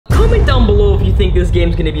comment down below if you think this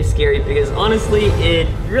game's gonna be scary, because honestly, it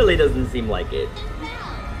really doesn't seem like it.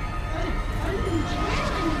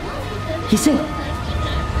 He said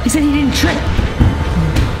he didn't trip.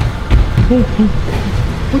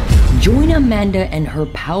 What? Join Amanda and her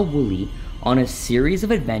pal Wooly on a series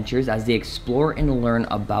of adventures as they explore and learn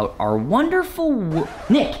about our wonderful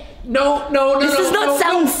Nick. No. This does not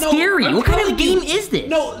sound scary. What kind of game is this?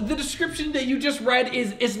 No, the description that you just read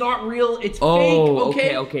is not real. It's fake.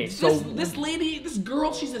 Okay. So this lady, this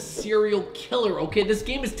girl, she's a serial killer. Okay, this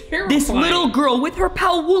game is terrifying. This little girl with her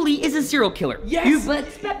pal Wooly is a serial killer. Yes. You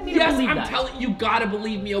expect me to believe that? I'm telling you, gotta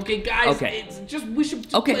believe me. Okay, guys. Okay. It's just we should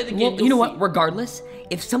just play the game. Well, you know what? Regardless,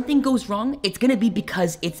 if something goes wrong, it's gonna be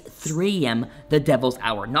because it's 3 a.m. the devil's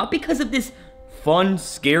hour, not because of this fun,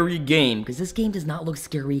 scary game, because this game does not look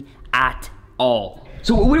scary at all.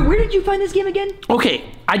 So where did you find this game again? Okay,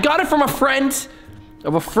 I got it from a friend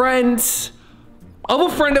of a friend of a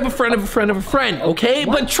friend of a friend of a friend of a friend, okay?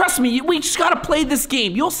 What? But trust me, we just gotta play this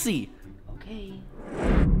game. You'll see. Okay.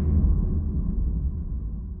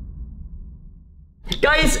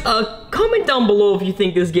 Guys, comment down below if you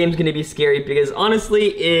think this game's gonna be scary, because honestly,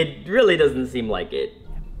 it really doesn't seem like it.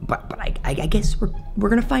 But I guess we're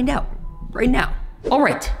gonna find out right now. All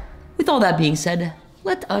right, with all that being said,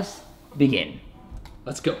 let us begin.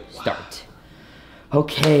 Let's go. Start.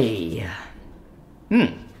 Okay.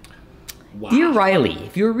 Wow. Dear Riley,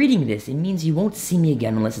 if you're reading this, it means you won't see me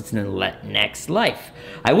again unless it's in the next life.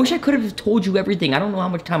 I wish I could have told you everything. I don't know how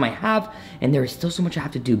much time I have, and there is still so much I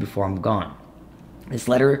have to do before I'm gone. This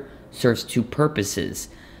letter serves 2 purposes: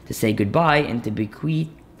 to say goodbye and to bequeath.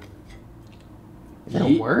 Is that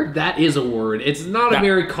a word? That is a word. It's not a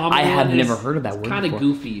very common word. I have never heard of that word before. It's kind of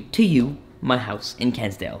goofy. To you, my house in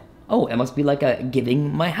Kensdale. Oh, it must be like a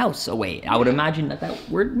giving my house away. I would imagine that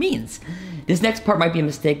word means. This next part might be a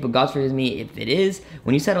mistake, but God forgives me if it is.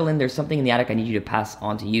 When you settle in, there's something in the attic I need you to pass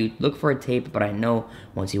on to you. Look for a tape, but I know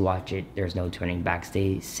once you watch it, there's no turning back.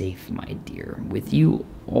 Stay safe, my dear. With you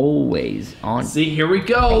always on. See, here we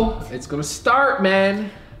go. It's gonna start, man.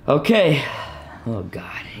 Okay. Oh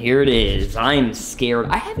God, here it is. I'm scared.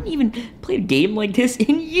 I haven't even played a game like this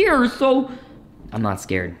in years, so I'm not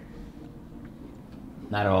scared.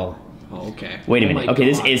 Not at all. Oh, okay. Wait a minute. Okay,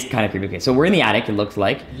 this is kind of creepy. Okay, so we're in the attic, it looks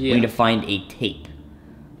like. Yeah. We need to find a tape.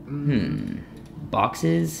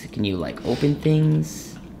 Boxes? Can you, like, open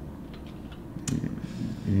things? I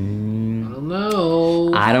don't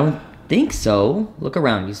know. I don't think so. Look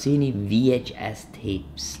around. You see any VHS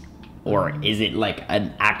tapes? Or is it, like,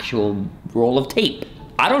 an actual roll of tape?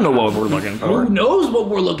 I don't know what we're looking for. Who knows what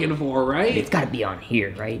we're looking for, right? It's gotta be on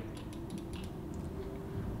here, right?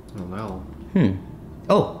 I don't know.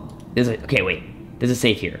 Oh, okay, wait. There's a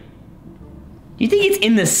safe here. Do you think it's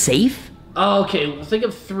in the safe? Okay, well, think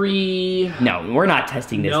of 3. No, we're not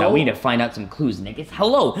testing this out. We need to find out some clues, Nick. It's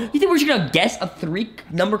hello. You think we're just gonna guess a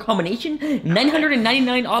 3-number combination?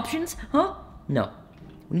 999 options? Huh? No.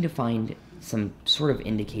 We need to find some sort of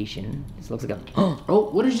indication. This looks like a... Oh,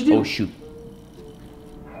 what did you do? Oh, shoot.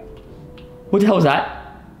 What the hell was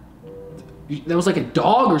that? That was like a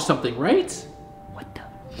dog or something, right? What the...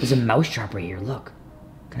 There's a mouse trap right here, look.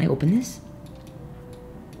 Can I open this?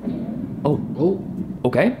 Oh,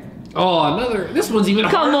 okay. Oh, another. This one's even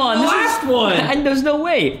harder. Come on, than the this last one. And there's no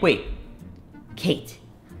way. Wait, Kate.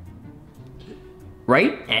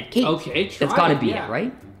 Right? Aunt Kate. Okay, try that's gotta it, be yeah. it,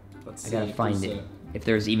 right? Let's I see. gotta find it. If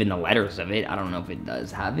there's even the letters of it, I don't know if it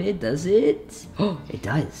does have it. Does it? Oh, it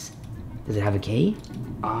does. Does it have a K?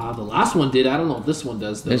 The last one did. I don't know if this one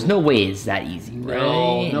does though. There's no way it's that easy,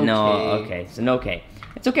 right? No K. Okay, so no K.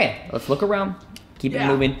 It's okay. Let's look around. Keep it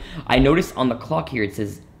moving. I noticed on the clock here it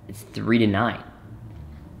says it's 3 to 9.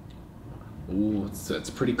 Ooh, it's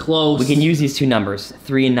pretty close. We can use these 2 numbers,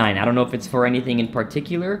 3 and 9. I don't know if it's for anything in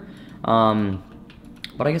particular,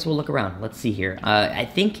 but I guess we'll look around. Let's see here. I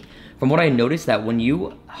think from what I noticed that when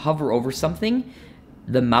you hover over something,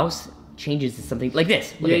 the mouse changes to something like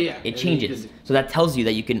this. Look it changes. So that tells you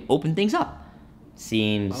that you can open things up.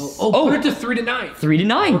 Seems. Put it to 3 to 9. 3 to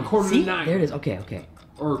 9. Or quarter to 9. There it is. Okay.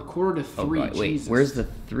 Or quarter to 3. Oh, God, wait, Jesus. where's the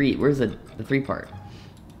 3? Where's the 3 part?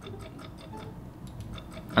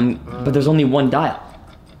 But there's only 1 dial.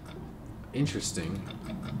 Interesting.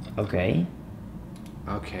 Okay.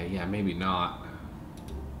 Okay, yeah, maybe not.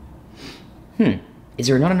 Is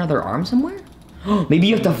there not another arm somewhere? Maybe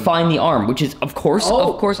you have to find the arm, which is, of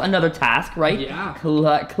course, another task, right? Yeah.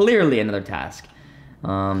 Clearly another task.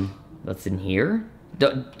 What's in here?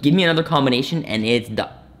 Give me another combination, and it's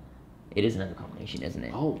done. It is another combination, isn't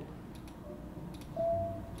it? Oh.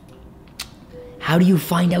 How do you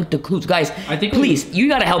find out the clues? Guys, I think please, you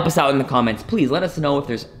gotta help us out in the comments. Please, let us know if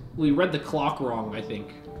there's... We read the clock wrong, I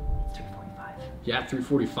think. It's 3:45. Yeah,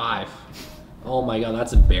 3:45. Oh my god,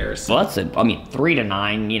 that's embarrassing. Well, that's it. I mean, 3 to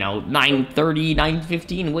 9, you know, 9:30,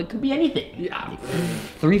 9:15, what could be anything. Yeah.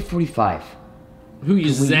 3:45. Who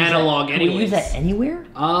uses analog Can we anyways? use that anywhere?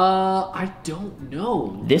 I don't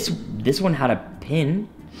know. This one had a pin.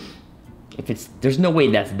 If it's, there's no way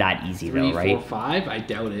that's that easy 3, though, 4, right? 5? I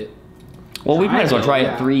doubt it. Well, we might as well try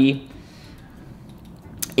yeah. it 3.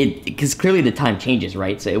 Because clearly the time changes,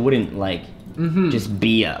 right? So it wouldn't like just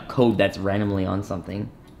be a code that's randomly on something.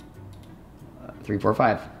 3, 4,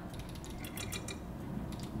 5.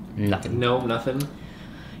 Nothing. No, nothing.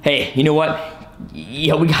 Hey, you know what?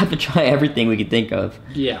 Yeah, we got to try everything we could think of.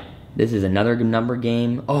 Yeah. This is another number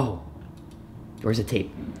game. Oh, where's the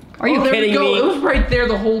tape? Are you there kidding we go. me? It was right there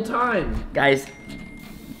the whole time. Guys,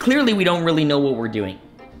 clearly we don't really know what we're doing.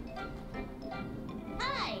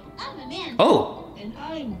 Hi, I'm Amanda. Oh, And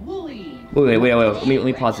I'm Wooly. wait. Let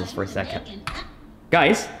me pause this for a second.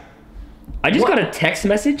 Guys, I just got a text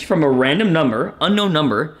message from a random number, unknown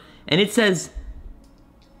number, and it says,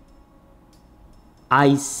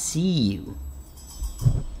 I see you.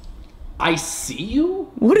 I see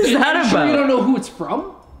you? What is that Are you sure about? you don't know who it's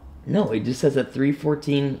from? No, it just says at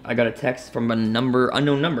 3:14, I got a text from a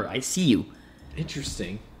unknown number. I see you.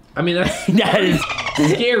 Interesting. I mean, that's That is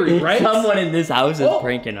scary, right? Someone in this house is Oh.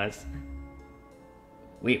 pranking us.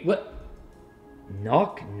 Wait, What?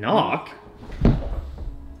 knock, knock?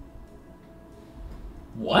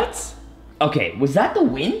 What? Okay, was that the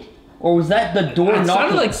wind? Or was that the door It knocking?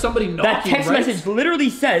 sounded like somebody knocking, That text right? message literally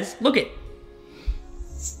says, look it.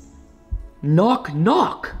 Knock,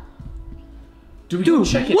 knock. Do we go Dude,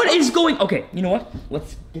 check it what out? is going? Okay, you know what?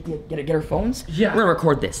 Let's get our phones. Yeah. We're gonna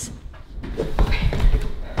record this.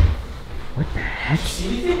 What the heck?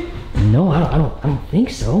 See anything? No, I don't think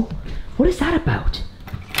so. What is that about?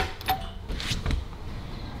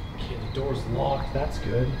 Okay, the door's locked. That's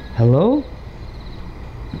good. Hello?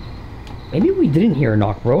 Maybe we didn't hear a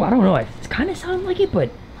knock, bro. I don't know. It kind of sounded like it, but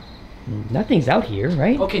nothing's out here,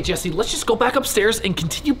 right? Okay, Jesse, let's just go back upstairs and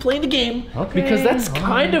continue playing the game. Okay, Because that's alright.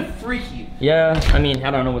 kind of freaky. Yeah, I mean,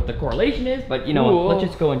 I don't know what the correlation is, but you know, Cool. let's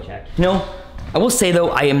just go and check. You know, I will say though,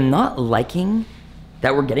 I am not liking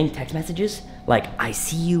that we're getting text messages like I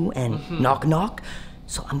see you and knock knock.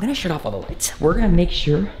 So I'm gonna shut off all the lights. We're gonna make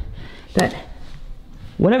sure that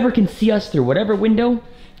whatever can see us through whatever window.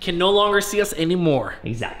 Can no longer see us anymore.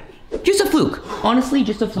 Exactly. Just a fluke. Honestly,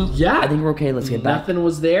 just a fluke. Yeah. I think we're okay. Let's get back Nothing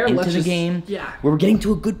was there. into Let's the just, game. Yeah. We're getting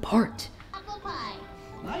to a good part. Apple pie.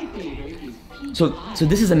 My favorite is peach So pie.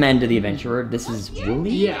 this is Amanda the Adventurer. This is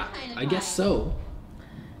Wooly. Yeah, I guess so.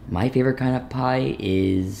 My favorite kind of pie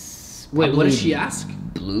is. Wait, what probably did she ask?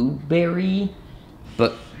 Blueberry.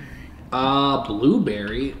 But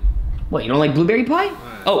Blueberry. what? You don't like blueberry pie?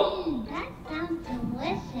 Oh, That sounds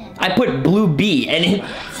delicious. I put blue bee and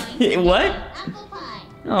it. What? Apple pie.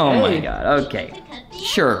 Oh my Hey. god. Okay. To cut the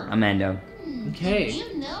Sure, Amanda. Okay. Do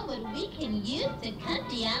you know what we can use to cut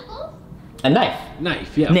the apples? A knife.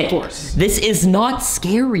 Knife, yeah, Nick, of course. this is not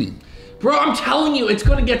scary. Bro, I'm telling you, it's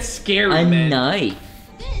gonna get scary, A man. knife.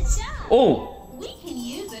 Good job. Oh, We can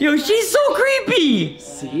use it. yo, for- she's so creepy.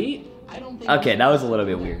 See? I don't think Okay, we that was a can little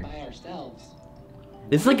bit do it weird. by ourselves.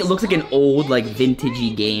 This is like, it looks like an old, like,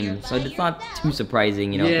 vintagey game, so it's not too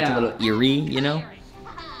surprising, you know? It's Yeah. a little eerie, you know?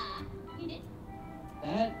 Haha.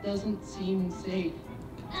 That doesn't seem safe.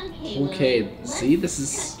 Okay, Okay, Lily, see, let's this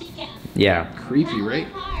is cut the apples. Yeah. creepy, right?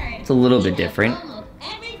 It's a little bit different. Almost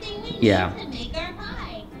everything we Yeah. need to make our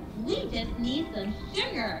pie. We just need some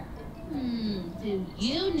sugar. Do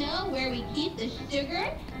you know where we keep the sugar?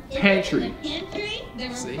 Is it Pantry. in the pantry,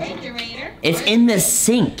 the See? refrigerator. It's or- in the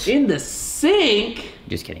sink. In the sink?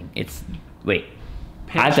 Just kidding. It's, wait.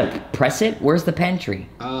 I have to press it? Where's the pantry?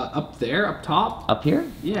 Up there, up top? Up here?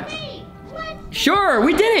 Yeah. Hey, what? Sure,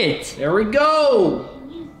 we did it! There we go! Can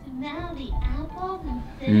you smell the apples and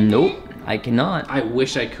cinnamon? Nope, I cannot. I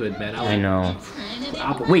wish I could, man. I know. Kind of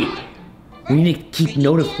Apple Wait, pie. we need to keep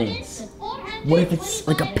note of things. What if it's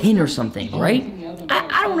like a pin or something, right?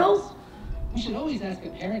 I don't know. We should always ask a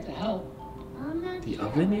parent to help. The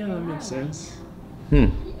oven? Yeah, that makes sense. Hmm.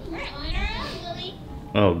 We're on our own, Lily.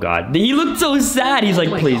 Oh god. He looked so sad. He's like,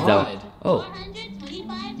 Oh my please God. don't. Oh,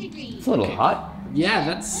 425 degrees. it's a little hot. Yeah,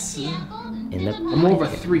 that's... The apples and In the- cinnamon I'm more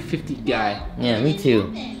of a 350 guy. Yeah, me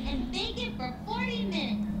too. and bake it for 40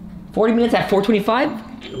 minutes. 40 minutes at 425?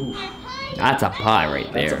 Our pie That's a pie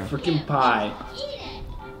right That's a there. freaking pie. Eat it.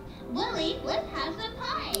 Willie, let's have some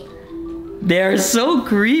pie. They're so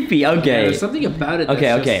creepy. Yeah, Okay. there's something about it Okay,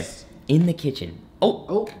 that's okay. just- In the kitchen. Oh,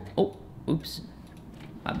 Oh, oh, oops.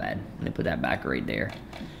 My bad. Let me put that back right there.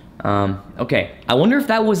 Okay. I wonder if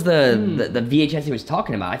that was the VHS he was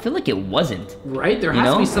talking about. I feel like it wasn't. Right? There You has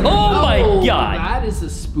know? to be something. Oh my God. That is a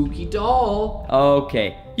spooky doll.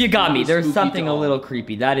 Okay. You got me. There's Spooky something a doll. little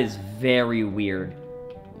creepy. That is very weird.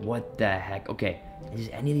 What the heck? Okay. Is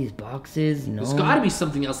any of these boxes? No. There's got to be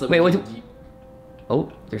something else that Wait, we what? can...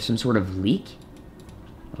 Oh, there's some sort of leak?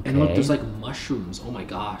 Okay. And look, there's like mushrooms. Oh my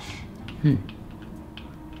gosh.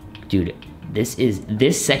 Dude,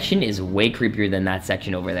 this section is way creepier than that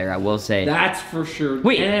section over there, I will say. That's for sure.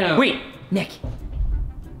 Wait, Damn. wait, Nick.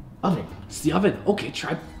 Oven. It's the oven. Okay,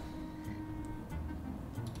 try.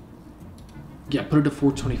 Yeah, put it to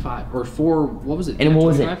 425 or 4. What was it? And what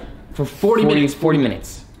was it? 25? For 40 minutes. 40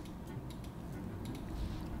 minutes.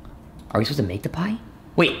 Are we supposed to make the pie?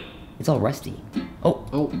 Wait, it's all rusty. Oh,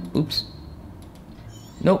 Oh, oops.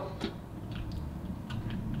 Nope.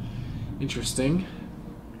 interesting.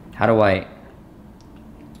 How do I?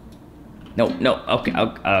 No, okay,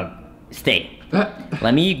 stay.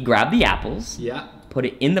 Let me grab the apples, Yeah. put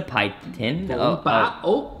it in the pie tin.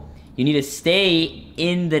 Oh. You need to stay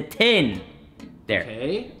in the tin. There.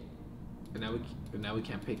 Okay. And now we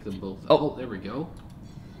can't pick them both. Oh. Oh, there we go.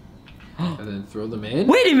 And then throw them in.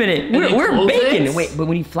 Wait a minute, And then we're close baking. it? Wait, but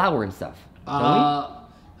we need flour and stuff. Don't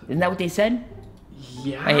we? Isn't that what they said?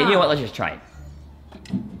 Yeah. Hey, you know what? Let's just try it.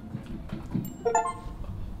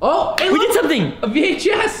 Oh, hey, We look, did something. a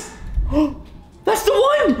VHS. That's the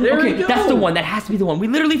one. There okay, we go. that's the one. That has to be the one. We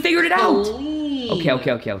literally figured it out. Clean.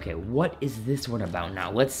 Okay. What is this one about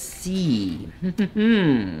now? Let's see. Here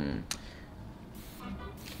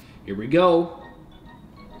we go.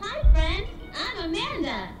 Hi, friends. I'm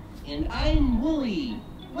Amanda. And I'm Wooly.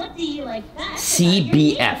 What do you like best about your CBF.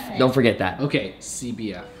 neighborhood? Don't forget that. Okay,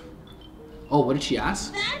 CBF. Oh, what did she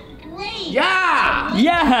ask? That's great. Yeah.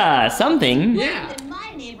 Yeah, something. Yeah. In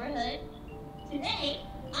my neighborhood. Today,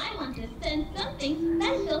 I want to send something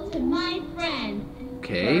special to my friends.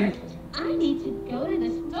 Okay. First, I need to go to the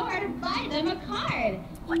store to buy them a card.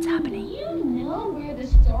 What's happening? You know where the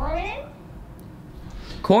store is?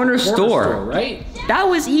 Corner Corner store. right? That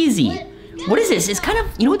was easy. What is this? It's kind of,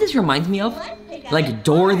 you know what this reminds me of? Let's pick out Like a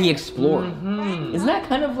Dora card. the Explorer. Isn't that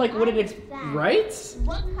kind of like what it is? Right?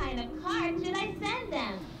 What kind of card should I send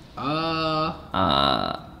them?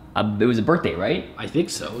 It was a birthday, right? I think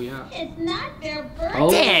so. Yeah. It's not their birthday.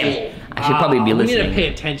 Oh. Damn. I should probably be We need to listening. pay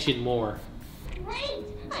attention more. Great!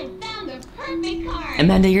 I found the perfect card.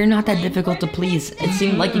 Amanda, you're not that difficult to please. It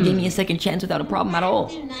seemed like you gave me a second chance without a problem at all.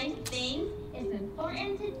 Do nice things. It's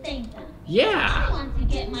important to thank them. I Yeah. want to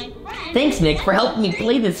get my friends. Thanks, Nick, for helping me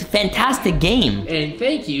play this fantastic game. And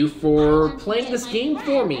thank you for playing this game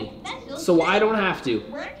for me, so I don't have to.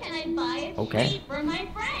 Where can I buy a Okay. treat for my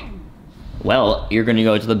friends? Well, you're gonna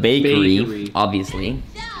go to the bakery, Bakery. obviously.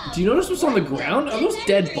 Joe, Do you notice what's on the ground? Are those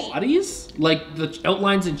dead bodies? Like the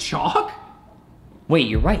outlines in chalk? Wait,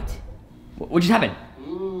 you're right. What just happened?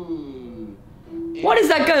 Mmm. What does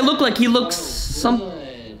that guy look like? He looks something's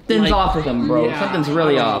Like- off with him, bro. Yeah, Something's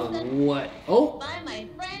really I off. don't know What? Oh, buy my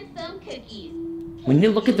friends some cookies. We need to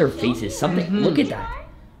look at their faces. Something. Look at that.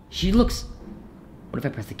 She looks. What if I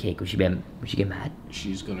press the cake? Would she get mad?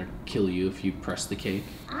 she's gonna kill you if you press the cake.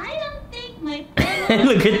 I don't think my friends.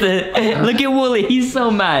 Look at Wooly. He's so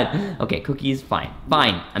mad. Okay, cookies. Fine.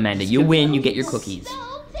 Amanda, you win. You get your cookies. So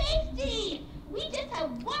tasty! We just have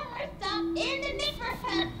one more stop in the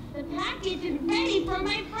neighborhood. The package is ready for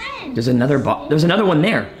my friends. There's another one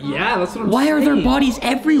there. Yeah, that's what I'm Why saying. are there bodies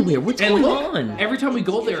everywhere? What's And going look, on? every time we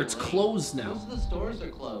go there, it's closed now. Most of the stores are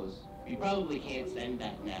closed. You probably can't send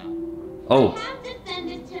that now. Oh, I have to send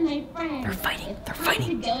this to my friends. They're fighting. It's They're time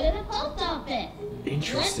fighting. To go to the post office.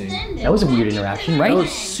 Interesting. Let's send this That was a weird package to interaction, my right? That was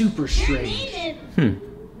friends. super Your strange. name Hmm. is...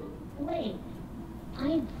 Wait,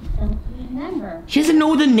 I don't remember. She doesn't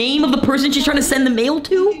know the name of the person she's trying to send the mail You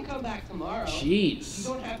to? can come back tomorrow. You Jeez.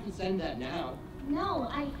 don't have to send that now. No,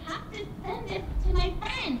 I have to send this to my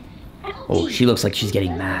friend. Help Oh, me. she looks like she's getting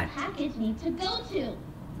Where mad. does the package need to go to?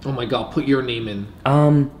 Oh my god, put your name in.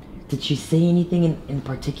 Did she say anything in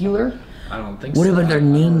particular? I don't think What so. about their I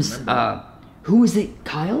don't names? remember. Who is it?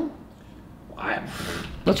 Kyle? I-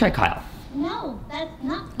 Let's try Kyle. No, that's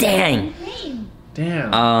not Dang. my name.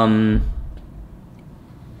 Damn.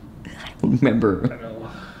 I don't remember. I know.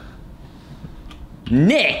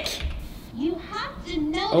 Nick! You have to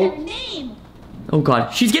know Oh. their name. Oh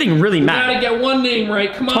god, she's getting really You gotta mad. get one name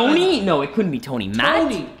right. Come on. Tony? No, it couldn't be Tony. Matt?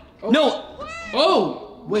 Tony. Oh. No.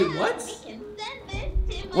 Oh, wait, what? We can send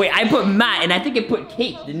this to my Wait, I put friend. Matt, and I think it put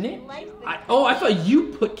Kate, didn't it? Likes the I thought you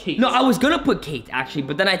put Kate. No, I was gonna put Kate, actually,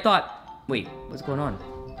 but then I thought, wait, what's going on?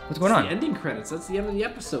 What's going That's the on? ending credits. That's the end of the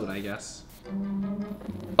episode, I guess.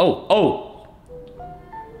 Oh.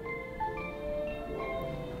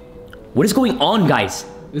 What is going on, guys?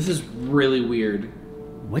 This is really weird.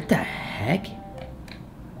 What the heck?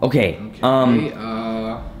 Okay.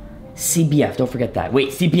 CBF. Don't forget that. Wait,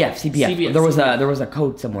 CBF. CBF. There was a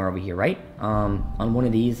code somewhere over here, right? On one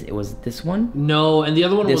of these, it was this one. No, and the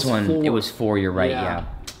other one This was one. 4. It was 4. You're right. Yeah.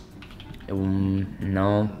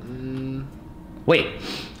 No. Wait.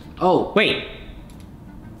 Oh. Wait.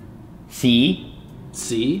 C.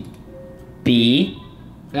 C. B.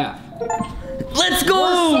 F. Let's go!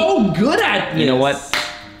 We're so good at this. You know what?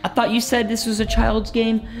 I thought you said this was a child's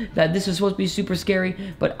game, that this was supposed to be super scary,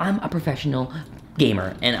 but I'm a professional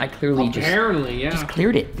gamer, and I clearly just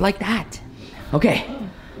cleared it like that. Okay.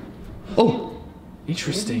 Oh.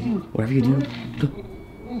 Interesting. Whatever you do.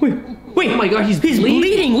 Wait. Oh my god, he's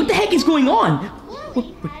bleeding. What the heck is going on?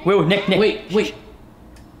 Wait, Nick. Wait.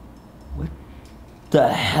 What the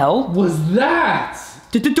hell Was that?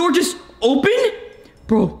 Did the door just open?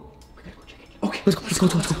 Bro. Okay. Let's go.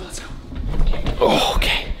 Oh,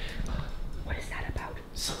 okay. What is that about?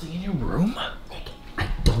 Something in your room? Nick, I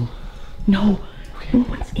don't know. No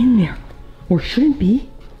one's in there. Or shouldn't be.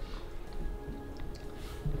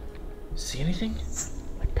 See anything?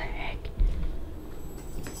 What the heck?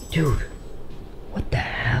 Dude, what the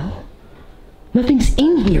hell? Nothing's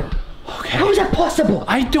in here. Okay. How is that possible?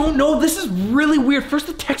 I don't know. This is really weird. First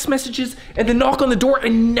the text messages and the knock on the door,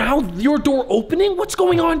 and now your door opening? What's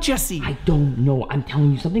going on, Jesse? I don't know. I'm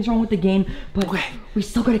telling you, something's wrong with the game, but we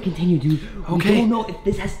still gotta continue, dude. Okay. We don't know if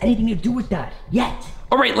this has anything to do with that yet.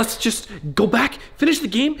 All right, let's just go back, finish the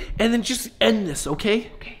game, and then just end this,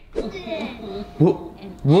 okay?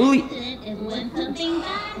 Wooly. Accident is when something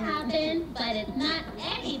bad happens, but it's not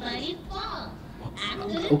anybody's fault.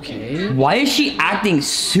 Accidents Okay. Why is she acting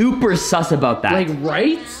super sus about that? Like,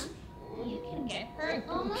 right? You can get hurt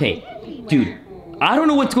almost Okay, everywhere. dude, I don't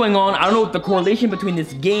know what's going on. I don't know what the correlation between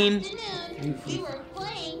this game. Afternoon, we were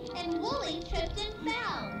playing and Wooly tripped and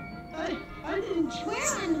fell. I didn't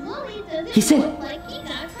swear on Wooly does it He said- look like he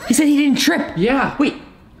got hurt. He said he didn't trip. Yeah. Wait,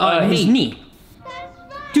 his knee. That's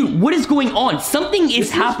right. Dude, what is going on? Something is This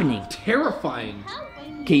is happening. Terrifying.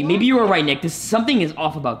 Helping Okay, maybe Wooly. you were right, Nick. Something is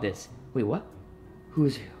off about this. Wait, what?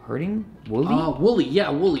 Who's hurting? Wooly? Wooly, yeah,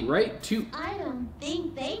 Wooly, right? I don't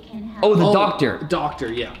think they can help. Oh, the doctor.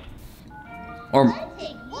 Doctor, yeah. Or Let's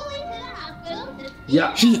take Wooly to the hospital to see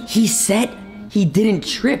Yeah. he said he didn't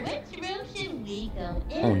trip. which room should we go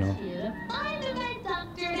into Oh, no. to find the right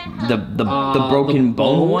doctor to help. The broken the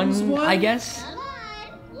bone bones one, one? I guess. Come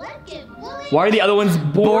on, let's get Wooly. Why are the other ones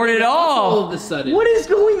boarded All off? of a sudden. What is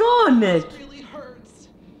going on, Nick? really hurts.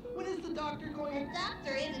 When is the doctor The going?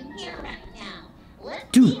 doctor isn't here right now. Let's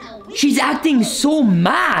Dude, see how we she's can acting so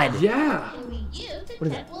mad. Yeah. What can we use to What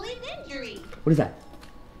is check Wooly's injury? What is that?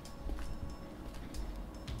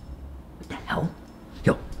 What the hell?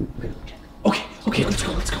 Yo, we gotta go check. Okay, let's go.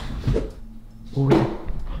 What was it?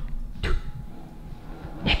 Dude.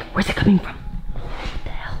 Nick, where's it coming from? What the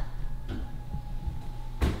hell?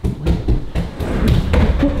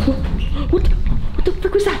 What the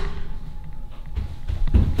frick was that?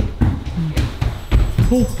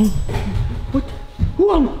 Oh, what?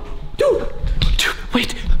 Whoa, dude! Dude,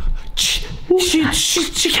 wait.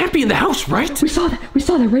 She can't be in the house, right? We saw that,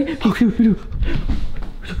 right? Okay, we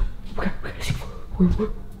gotta see.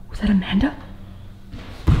 Was that Amanda?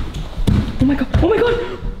 Oh my god!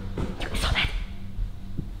 We saw that!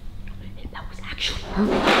 That was actually her.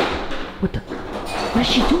 What is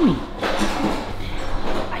she doing?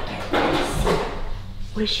 I can't really see.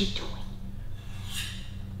 What is she doing?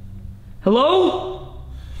 Hello?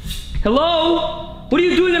 What are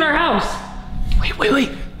you doing in our house? Wait.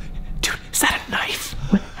 Dude, is that a knife?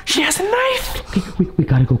 What? She has a knife. Okay, we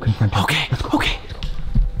gotta go confront her. Okay.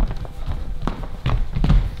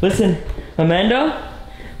 Listen, Amanda,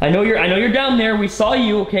 I know you're down there. We saw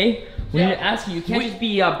you, okay? We need to ask you. You can't just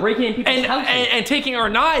be breaking in people's houses. And taking our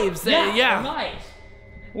knives. our knives.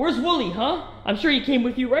 Where's Wooly, huh? I'm sure he came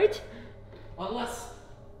with you, right? Unless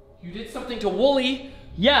you did something to Wooly.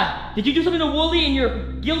 Yeah. Did you do something to Wooly and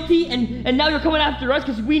you're guilty and now you're coming after us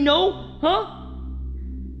because we know, huh?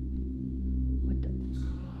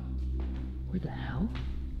 Where the hell?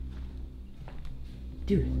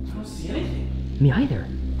 Dude. I don't see anything. Me either.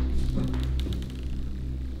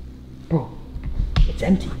 Bro, it's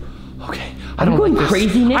empty. Okay. Are we going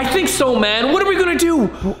crazy, Nick? I think so, man. What are we gonna do?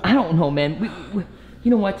 Bro, I don't know, man. We you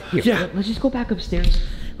know what? Here, Yeah. let's just go back upstairs.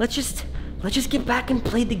 Let's just get back and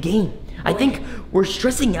play the game. I think we're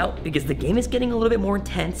stressing out because the game is getting a little bit more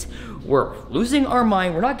intense. We're losing our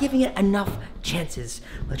mind. We're not giving it enough chances.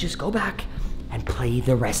 Let's just go back and play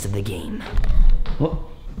the rest of the game. What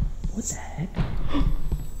the heck?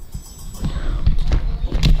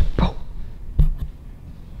 Bro.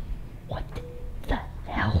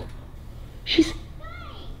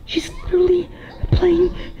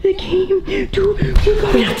 the game. Dude,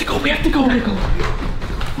 we have to go. Now.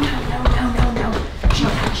 She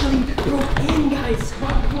actually broke in, guys.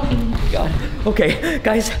 God. Okay,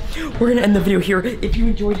 guys, we're gonna end the video here. If you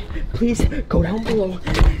enjoyed, please go down below,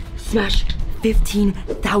 smash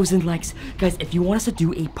 15,000 likes. Guys, if you want us to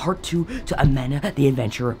do a part 2 to Amena the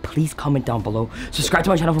Adventurer, please comment down below. Subscribe to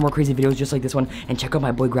my channel for more crazy videos just like this one, and check out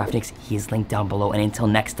my boy Graphics. He is linked down below. And until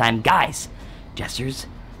next time, guys, Jester's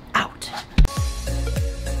out.